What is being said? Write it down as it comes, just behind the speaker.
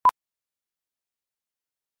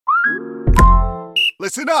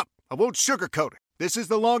Listen up. I won't sugarcoat it. This is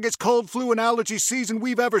the longest cold, flu, and allergy season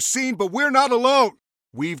we've ever seen, but we're not alone.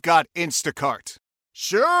 We've got Instacart.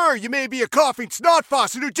 Sure, you may be a coughing snot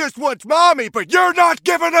faucet who just wants mommy, but you're not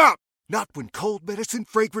giving up! Not when cold medicine,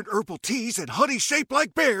 fragrant herbal teas, and honey shaped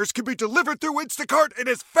like bears can be delivered through Instacart in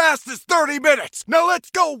as fast as 30 minutes! Now let's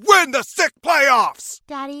go win the sick playoffs!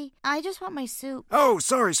 Daddy, I just want my soup. Oh,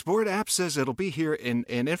 sorry, Sport. App says it'll be here in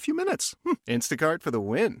a few minutes. Instacart for the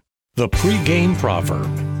win. The pregame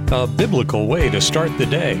proverb, a biblical way to start the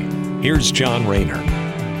day. Here's John Rayner.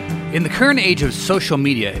 In the current age of social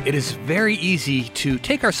media, it is very easy to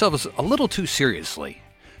take ourselves a little too seriously.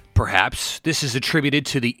 Perhaps this is attributed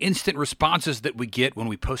to the instant responses that we get when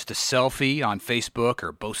we post a selfie on Facebook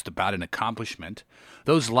or boast about an accomplishment.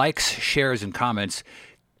 Those likes, shares, and comments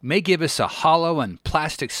may give us a hollow and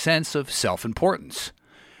plastic sense of self-importance.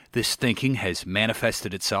 This thinking has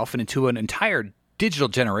manifested itself into an entire digital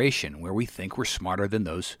generation where we think we're smarter than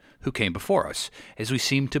those who came before us, as we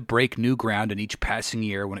seem to break new ground in each passing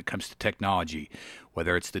year when it comes to technology,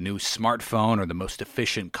 whether it's the new smartphone or the most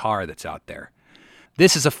efficient car that's out there.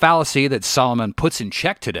 This is a fallacy that Solomon puts in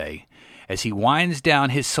check today as he winds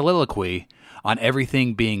down his soliloquy on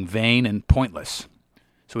everything being vain and pointless.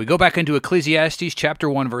 So we go back into Ecclesiastes Chapter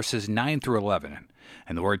 1, verses 9 through 11,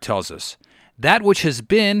 and the word tells us, "That which has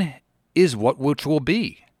been is what which will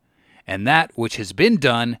be, and that which has been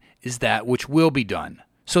done is that which will be done.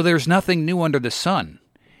 So there's nothing new under the sun.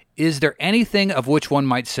 Is there anything of which one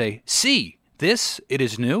might say, 'See, this, it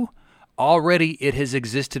is new'? Already it has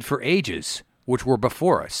existed for ages, which were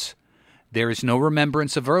before us. There is no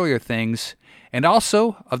remembrance of earlier things, and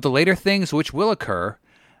also of the later things which will occur.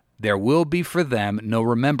 There will be for them no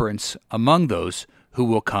remembrance among those who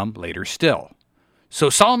will come later still." So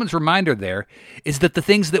Solomon's reminder there is that the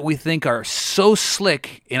things that we think are so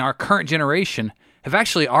slick in our current generation have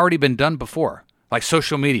actually already been done before, like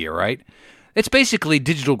social media, right? It's basically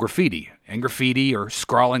digital graffiti, and graffiti or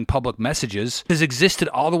scrawling public messages has existed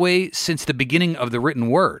all the way since the beginning of the written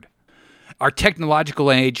word. Our technological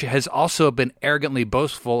age has also been arrogantly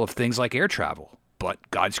boastful of things like air travel, but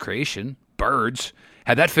God's creation, birds,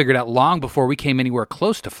 had that figured out long before we came anywhere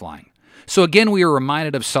close to flying. So again, we are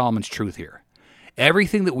reminded of Solomon's truth here.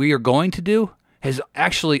 Everything that we are going to do has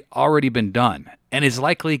actually already been done and is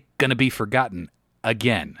likely going to be forgotten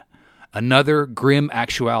again. Another grim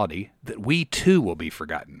actuality that we too will be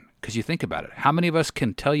forgotten. Because you think about it, how many of us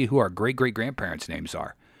can tell you who our great-great-grandparents' names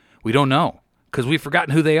are? We don't know because we've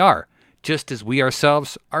forgotten who they are, just as we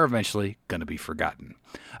ourselves are eventually going to be forgotten.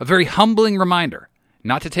 A very humbling reminder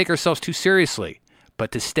not to take ourselves too seriously,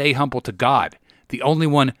 but to stay humble to God, the only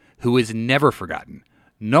one who is never forgotten.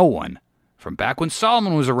 No one, from back when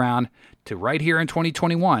Solomon was around to right here in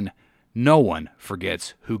 2021, no one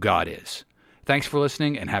forgets who God is. Thanks for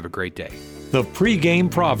listening and have a great day. The pregame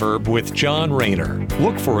proverb with John Rayner.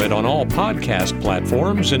 Look for it on all podcast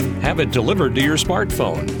platforms and have it delivered to your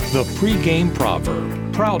smartphone. The pregame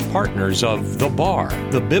proverb. Proud partners of The Bar,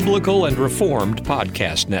 the Biblical and Reformed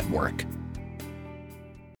Podcast Network.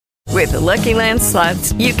 With the Lucky Land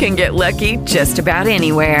Slots, you can get lucky just about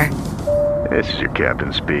anywhere. This is your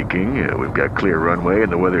captain speaking. We've got clear runway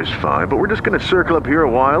and the weather's fine, but we're just going to circle up here a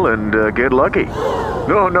while and get lucky.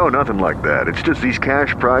 No, nothing like that. It's just these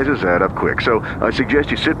cash prizes add up quick. So I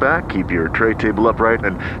suggest you sit back, keep your tray table upright,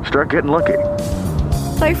 and start getting lucky.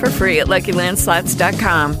 Play for free at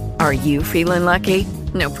LuckyLandSlots.com. Are you feeling lucky?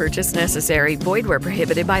 No purchase necessary. Void where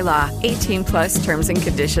prohibited by law. 18+ terms and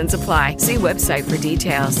conditions apply. See website for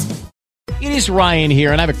details. It is Ryan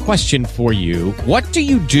here, and I have a question for you. What do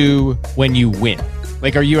you do when you win?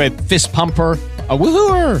 Like, are you a fist pumper, a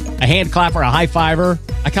woohooer, a hand clapper, a high fiver?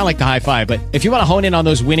 I kind of like the high five, but if you want to hone in on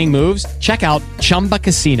those winning moves, check out Chumba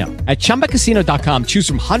Casino. At ChumbaCasino.com, choose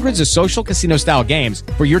from hundreds of social casino-style games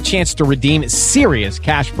for your chance to redeem serious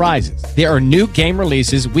cash prizes. There are new game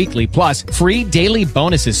releases weekly, plus free daily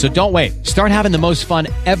bonuses, so don't wait. Start having the most fun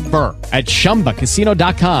ever at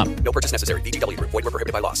ChumbaCasino.com. No purchase necessary. VGW. Void where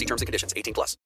prohibited by law. See terms and conditions. 18+.